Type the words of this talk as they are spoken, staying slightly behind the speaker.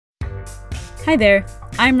Hi there,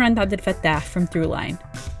 I'm Randa Abdel-Fattah from Throughline.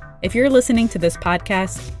 If you're listening to this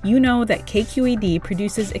podcast, you know that KQED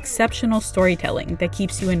produces exceptional storytelling that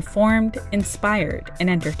keeps you informed, inspired,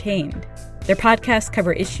 and entertained. Their podcasts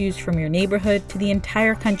cover issues from your neighborhood to the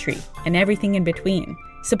entire country and everything in between.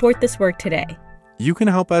 Support this work today. You can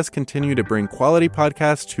help us continue to bring quality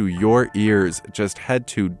podcasts to your ears. Just head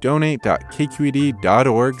to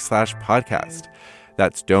donate.kqed.org/podcast.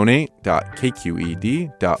 That's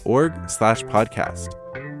donate.kqed.org/podcast.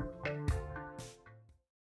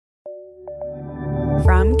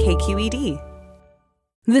 From KQED.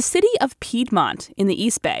 The city of Piedmont in the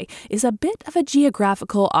East Bay is a bit of a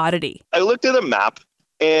geographical oddity. I looked at a map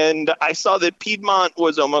and I saw that Piedmont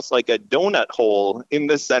was almost like a donut hole in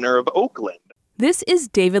the center of Oakland. This is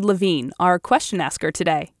David Levine, our question asker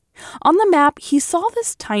today. On the map, he saw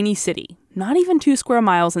this tiny city, not even 2 square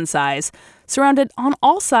miles in size, surrounded on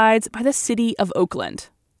all sides by the city of Oakland.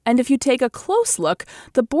 And if you take a close look,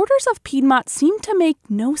 the borders of Piedmont seem to make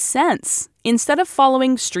no sense. Instead of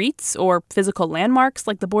following streets or physical landmarks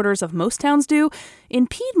like the borders of most towns do, in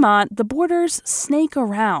Piedmont, the borders snake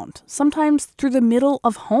around, sometimes through the middle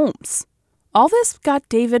of homes. All this got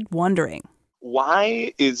David wondering.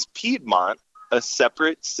 Why is Piedmont a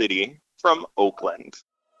separate city from Oakland?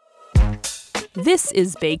 This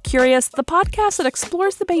is Bay Curious, the podcast that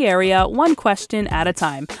explores the Bay Area one question at a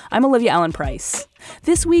time. I'm Olivia Allen Price.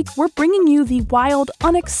 This week, we're bringing you the wild,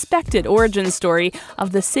 unexpected origin story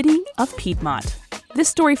of the city of Piedmont. This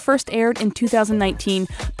story first aired in 2019,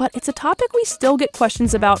 but it's a topic we still get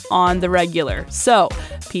questions about on the regular. So,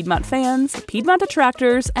 Piedmont fans, Piedmont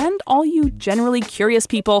detractors, and all you generally curious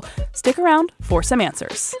people, stick around for some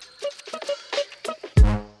answers.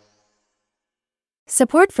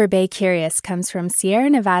 Support for Bay Curious comes from Sierra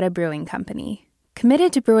Nevada Brewing Company,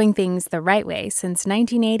 committed to brewing things the right way since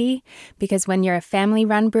 1980, because when you're a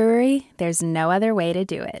family-run brewery, there's no other way to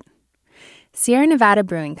do it. Sierra Nevada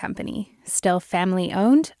Brewing Company, still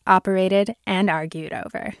family-owned, operated, and argued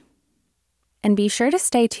over. And be sure to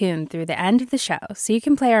stay tuned through the end of the show so you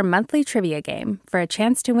can play our monthly trivia game for a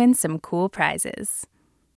chance to win some cool prizes.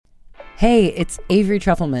 Hey, it's Avery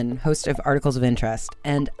Trufelman, host of Articles of Interest,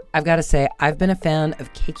 and I've got to say, I've been a fan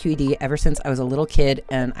of KQED ever since I was a little kid,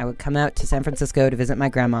 and I would come out to San Francisco to visit my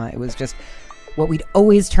grandma. It was just what we'd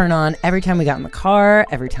always turn on every time we got in the car,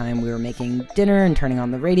 every time we were making dinner and turning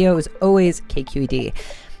on the radio. It was always KQED.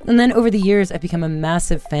 And then over the years, I've become a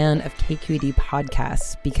massive fan of KQED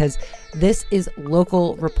podcasts because this is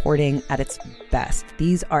local reporting at its best.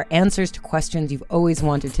 These are answers to questions you've always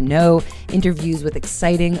wanted to know, interviews with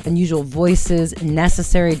exciting, unusual voices,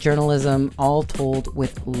 necessary journalism, all told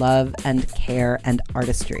with love and care and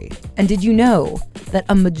artistry. And did you know that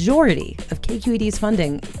a majority of KQED's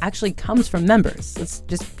funding actually comes from members? It's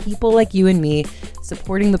just people like you and me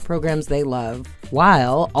supporting the programs they love,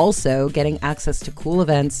 while also getting access to cool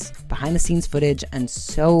events, behind-the-scenes footage, and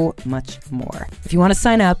so much more. If you want to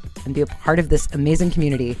sign up and be a part of this amazing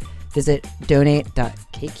community, visit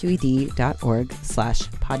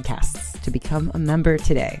donate.kqed.org/podcasts to become a member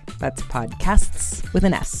today. That's podcasts with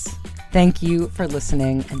an S. Thank you for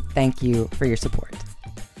listening, and thank you for your support.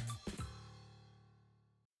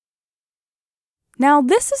 Now,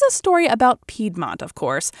 this is a story about Piedmont, of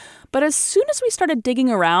course, but as soon as we started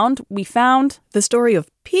digging around, we found The story of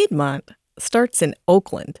Piedmont starts in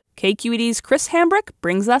Oakland. KQED's Chris Hambrick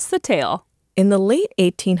brings us the tale. In the late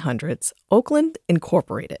 1800s, Oakland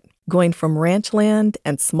incorporated, going from ranch land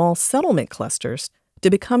and small settlement clusters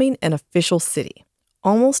to becoming an official city.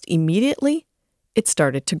 Almost immediately, it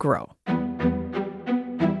started to grow.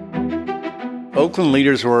 Oakland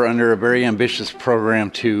leaders were under a very ambitious program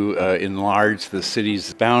to enlarge the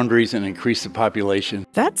city's boundaries and increase the population.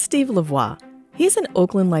 That's Steve Lavoie. He's an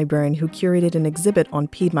Oakland librarian who curated an exhibit on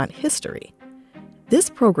Piedmont history. This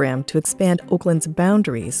program to expand Oakland's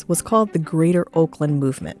boundaries was called the Greater Oakland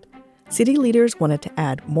Movement. City leaders wanted to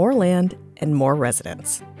add more land and more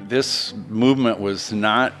residents. This movement was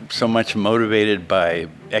not so much motivated by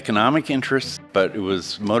economic interests, but it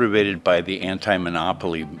was motivated by the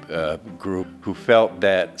anti-monopoly group who felt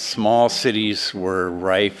that small cities were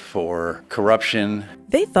rife for corruption.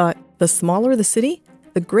 They thought the smaller the city,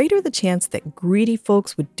 the greater the chance that greedy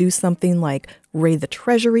folks would do something like raid the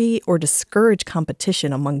treasury or discourage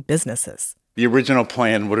competition among businesses. The original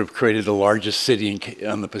plan would have created the largest city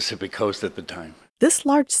on the Pacific coast at the time. This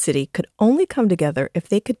large city could only come together if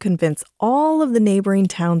they could convince all of the neighboring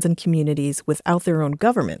towns and communities without their own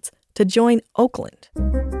governments to join Oakland.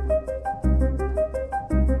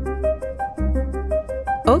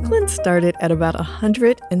 Oakland started at about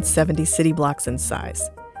 170 city blocks in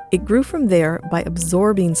size. It grew from there by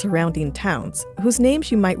absorbing surrounding towns, whose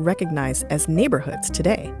names you might recognize as neighborhoods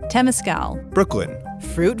today. Temescal, Brooklyn,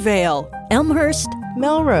 Fruitvale, Elmhurst,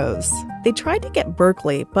 Melrose. They tried to get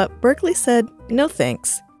Berkeley, but Berkeley said, no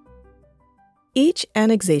thanks. Each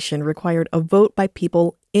annexation required a vote by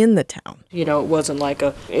people in the town. You know, it wasn't like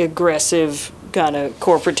a aggressive kind of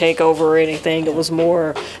corporate takeover or anything. It was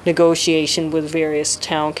more negotiation with various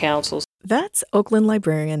town councils. That's Oakland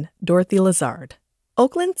librarian Dorothy Lazard.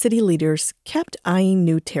 Oakland city leaders kept eyeing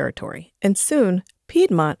new territory, and soon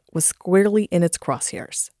Piedmont was squarely in its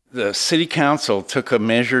crosshairs. The city council took a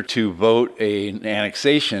measure to vote an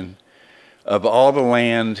annexation of all the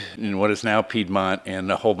land in what is now Piedmont and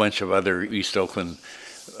a whole bunch of other East Oakland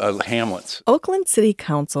hamlets. Oakland City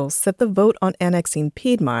Council set the vote on annexing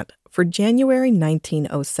Piedmont for January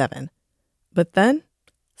 1907. But then,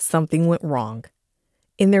 something went wrong.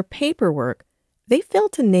 In their paperwork, they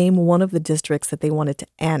failed to name one of the districts that they wanted to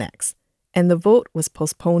annex, and the vote was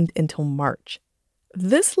postponed until March.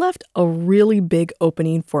 This left a really big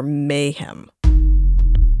opening for mayhem.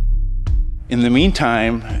 In the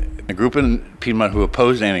meantime, a group in Piedmont who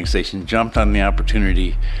opposed annexation jumped on the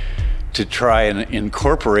opportunity to try and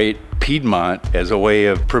incorporate Piedmont as a way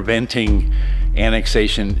of preventing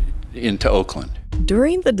annexation into Oakland.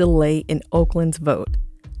 During the delay in Oakland's vote,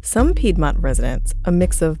 some Piedmont residents, a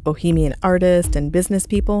mix of bohemian artists and business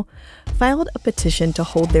people, filed a petition to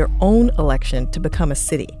hold their own election to become a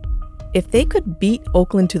city. If they could beat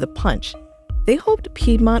Oakland to the punch, they hoped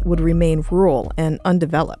Piedmont would remain rural and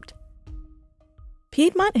undeveloped.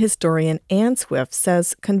 Piedmont historian Ann Swift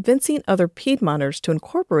says convincing other Piedmonters to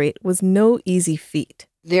incorporate was no easy feat.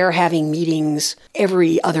 They're having meetings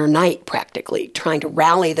every other night, practically, trying to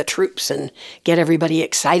rally the troops and get everybody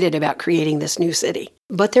excited about creating this new city.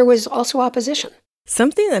 But there was also opposition.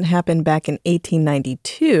 Something that happened back in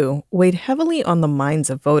 1892 weighed heavily on the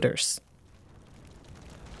minds of voters.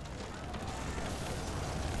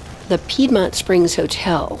 The Piedmont Springs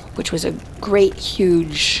Hotel, which was a great,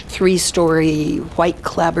 huge, 3-story,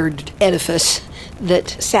 white-clapboard edifice that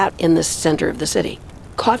sat in the center of the city,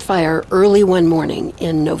 caught fire early one morning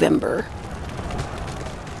in November.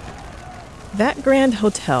 That grand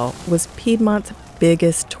hotel was Piedmont's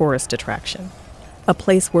biggest tourist attraction, a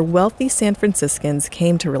place where wealthy San Franciscans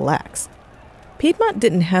came to relax. Piedmont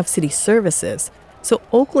didn't have city services, so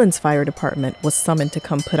Oakland's fire department was summoned to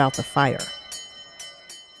come put out the fire.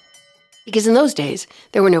 Because in those days,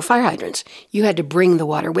 there were no fire hydrants. You had to bring the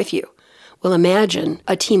water with you. Well, imagine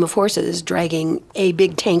a team of horses dragging a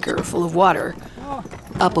big tanker full of water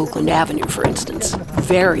up Oakland Avenue, for instance.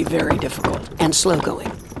 Very, very difficult and slow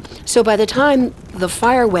going. So by the time the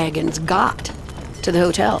fire wagons got to the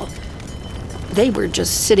hotel, they were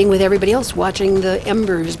just sitting with everybody else watching the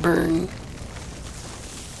embers burn.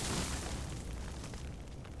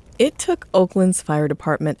 It took Oakland's fire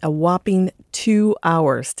department a whopping 2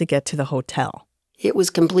 hours to get to the hotel. It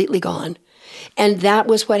was completely gone. And that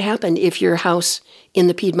was what happened if your house in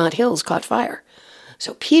the Piedmont Hills caught fire.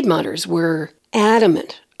 So Piedmonters were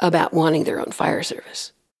adamant about wanting their own fire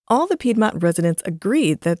service. All the Piedmont residents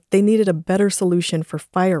agreed that they needed a better solution for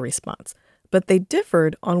fire response, but they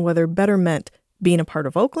differed on whether better meant being a part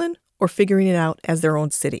of Oakland or figuring it out as their own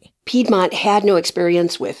city. Piedmont had no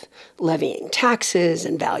experience with levying taxes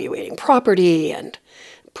and valuating property and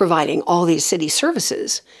providing all these city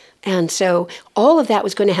services. And so all of that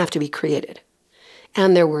was going to have to be created.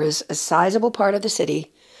 And there was a sizable part of the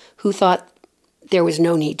city who thought there was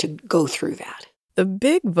no need to go through that. The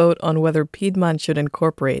big vote on whether Piedmont should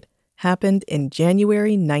incorporate happened in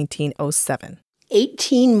January 1907.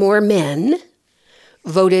 18 more men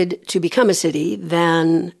voted to become a city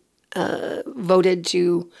than voted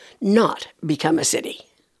to not become a city.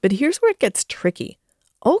 But here's where it gets tricky.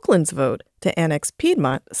 Oakland's vote to annex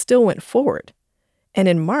Piedmont still went forward. And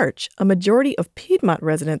in March, a majority of Piedmont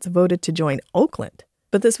residents voted to join Oakland.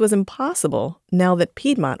 But this was impossible now that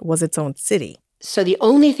Piedmont was its own city. So the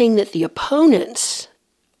only thing that the opponents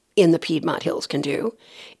in the Piedmont Hills can do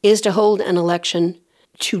is to hold an election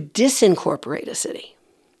to disincorporate a city.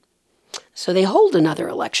 So they hold another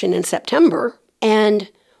election in September, and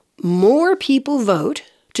more people vote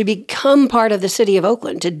to become part of the city of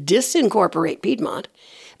Oakland, to disincorporate Piedmont,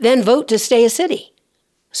 than vote to stay a city.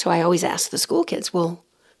 So I always ask the school kids, well,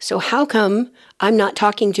 so how come I'm not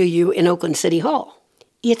talking to you in Oakland City Hall?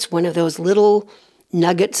 It's one of those little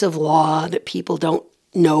nuggets of law that people don't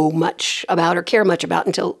know much about or care much about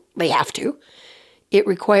until they have to. It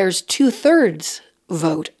requires 2/3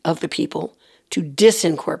 vote of the people to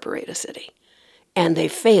disincorporate a city, and they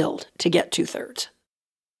failed to get 2/3.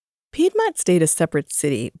 Piedmont stayed a separate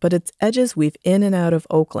city, but its edges weave in and out of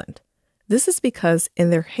Oakland. This is because in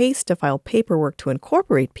their haste to file paperwork to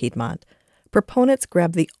incorporate Piedmont, proponents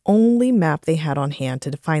grabbed the only map they had on hand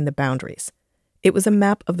to define the boundaries. It was a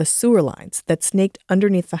map of the sewer lines that snaked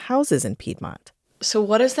underneath the houses in Piedmont. So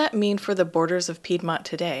what does that mean for the borders of Piedmont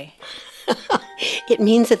today? It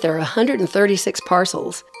means that there are 136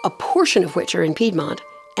 parcels, a portion of which are in Piedmont,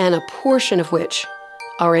 and a portion of which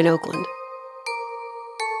are in Oakland.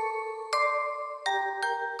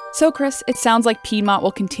 So, Chris, it sounds like Piedmont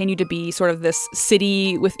will continue to be sort of this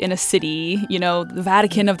city within a city, the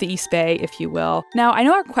Vatican of the East Bay, if you will. Now, I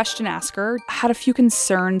know our question asker had a few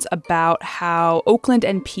concerns about how Oakland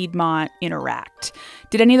and Piedmont interact.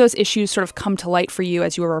 Did any of those issues sort of come to light for you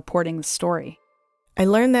as you were reporting the story? I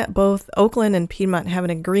learned that both Oakland and Piedmont have an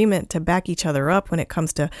agreement to back each other up when it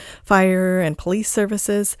comes to fire and police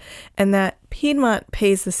services, and that Piedmont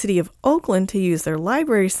pays the city of Oakland to use their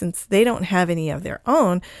library since they don't have any of their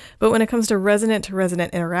own. But when it comes to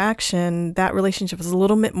resident-to-resident interaction, that relationship is a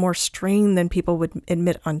little bit more strained than people would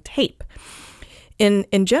admit on tape.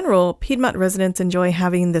 In general, Piedmont residents enjoy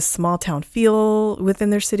having this small town feel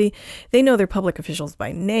within their city. They know their public officials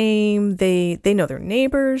by name. They know their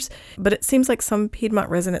neighbors. But it seems like some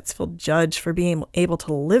Piedmont residents feel judged for being able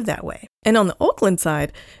to live that way. And on the Oakland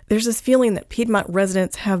side, there's this feeling that Piedmont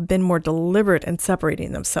residents have been more deliberate in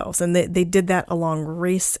separating themselves. And they did that along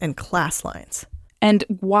race and class lines. And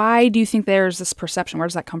why do you think there's this perception? Where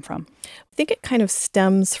does that come from? I think it kind of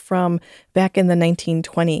stems from back in the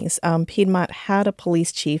 1920s. Piedmont had a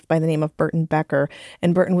police chief by the name of Burton Becker,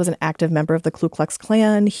 and Burton was an active member of the Ku Klux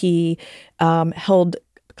Klan. He held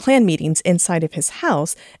Klan meetings inside of his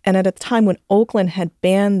house, and at a time when Oakland had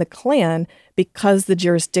banned the Klan because the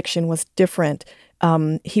jurisdiction was different,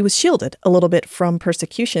 he was shielded a little bit from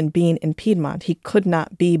persecution being in Piedmont. He could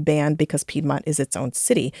not be banned because Piedmont is its own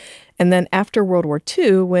city. And then after World War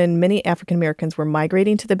II, when many African Americans were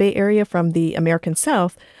migrating to the Bay Area from the American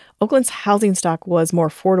South, Oakland's housing stock was more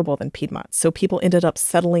affordable than Piedmont, so people ended up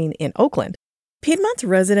settling in Oakland. Piedmont's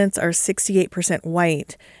residents are 68%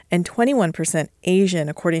 white and 21% Asian,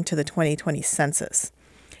 according to the 2020 census.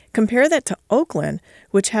 Compare that to Oakland,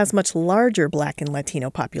 which has much larger Black and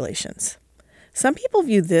Latino populations. Some people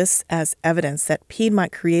view this as evidence that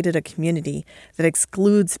Piedmont created a community that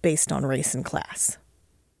excludes based on race and class.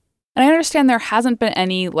 And I understand there hasn't been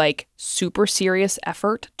any super serious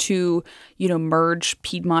effort to, merge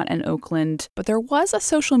Piedmont and Oakland, but there was a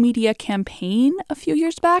social media campaign a few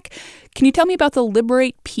years back. Can you tell me about the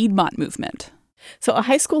Liberate Piedmont movement? So a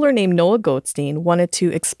high schooler named Noah Goldstein wanted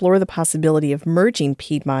to explore the possibility of merging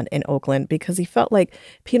Piedmont and Oakland because he felt like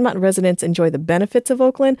Piedmont residents enjoy the benefits of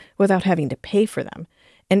Oakland without having to pay for them.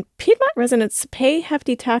 And Piedmont residents pay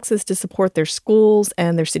hefty taxes to support their schools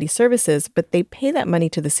and their city services, but they pay that money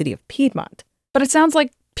to the city of Piedmont. But it sounds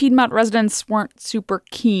like Piedmont residents weren't super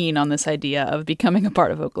keen on this idea of becoming a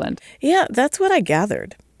part of Oakland. Yeah, that's what I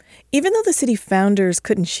gathered. Even though the city founders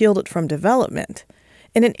couldn't shield it from development,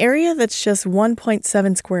 in an area that's just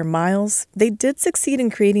 1.7 square miles, they did succeed in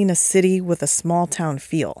creating a city with a small town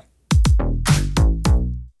feel.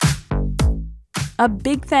 A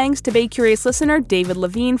big thanks to Bay Curious listener David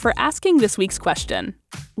Levine for asking this week's question.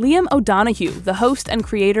 Liam O'Donoghue, the host and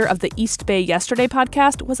creator of the East Bay Yesterday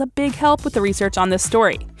podcast, was a big help with the research on this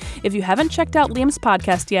story. If you haven't checked out Liam's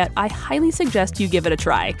podcast yet, I highly suggest you give it a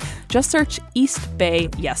try. Just search East Bay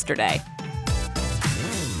Yesterday.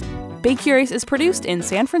 Bay Curious is produced in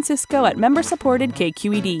San Francisco at member-supported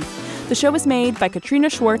KQED. The show is made by Katrina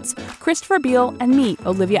Schwartz, Christopher Beal, and me,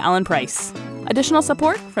 Olivia Allen Price. Additional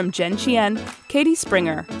support from Jen Chien, Katie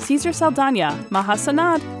Springer, Cesar Saldana, Maha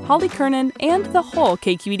Sanad, Holly Kernan, and the whole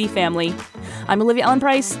KQED family. I'm Olivia Allen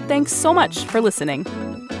Price. Thanks so much for listening.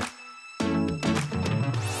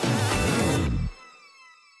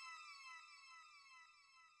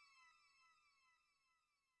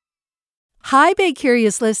 Hi, Bay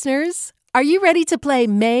Curious listeners. Are you ready to play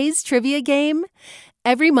May's Trivia Game?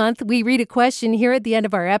 Every month, we read a question here at the end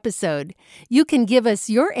of our episode. You can give us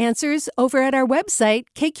your answers over at our website,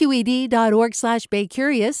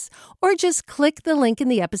 kqed.org/baycurious, or just click the link in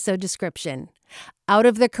the episode description. Out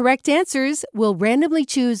of the correct answers, we'll randomly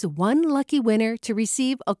choose one lucky winner to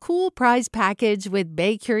receive a cool prize package with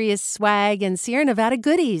Bay Curious swag and Sierra Nevada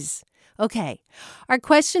goodies. Okay, our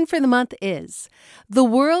question for the month is, the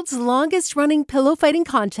world's longest-running pillow fighting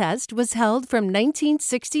contest was held from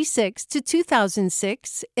 1966 to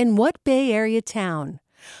 2006 in what Bay Area town?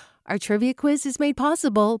 Our trivia quiz is made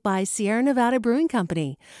possible by Sierra Nevada Brewing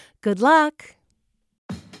Company. Good luck!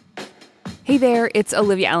 Hey there, it's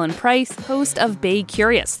Olivia Allen Price, host of Bay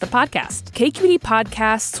Curious, the podcast. KQED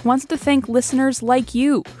Podcasts wants to thank listeners like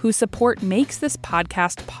you whose support makes this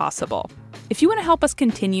podcast possible. If you want to help us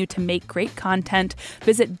continue to make great content,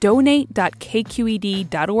 visit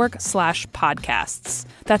donate.kqed.org/podcasts.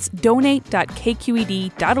 That's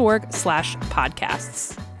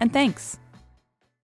donate.kqed.org/podcasts. And thanks.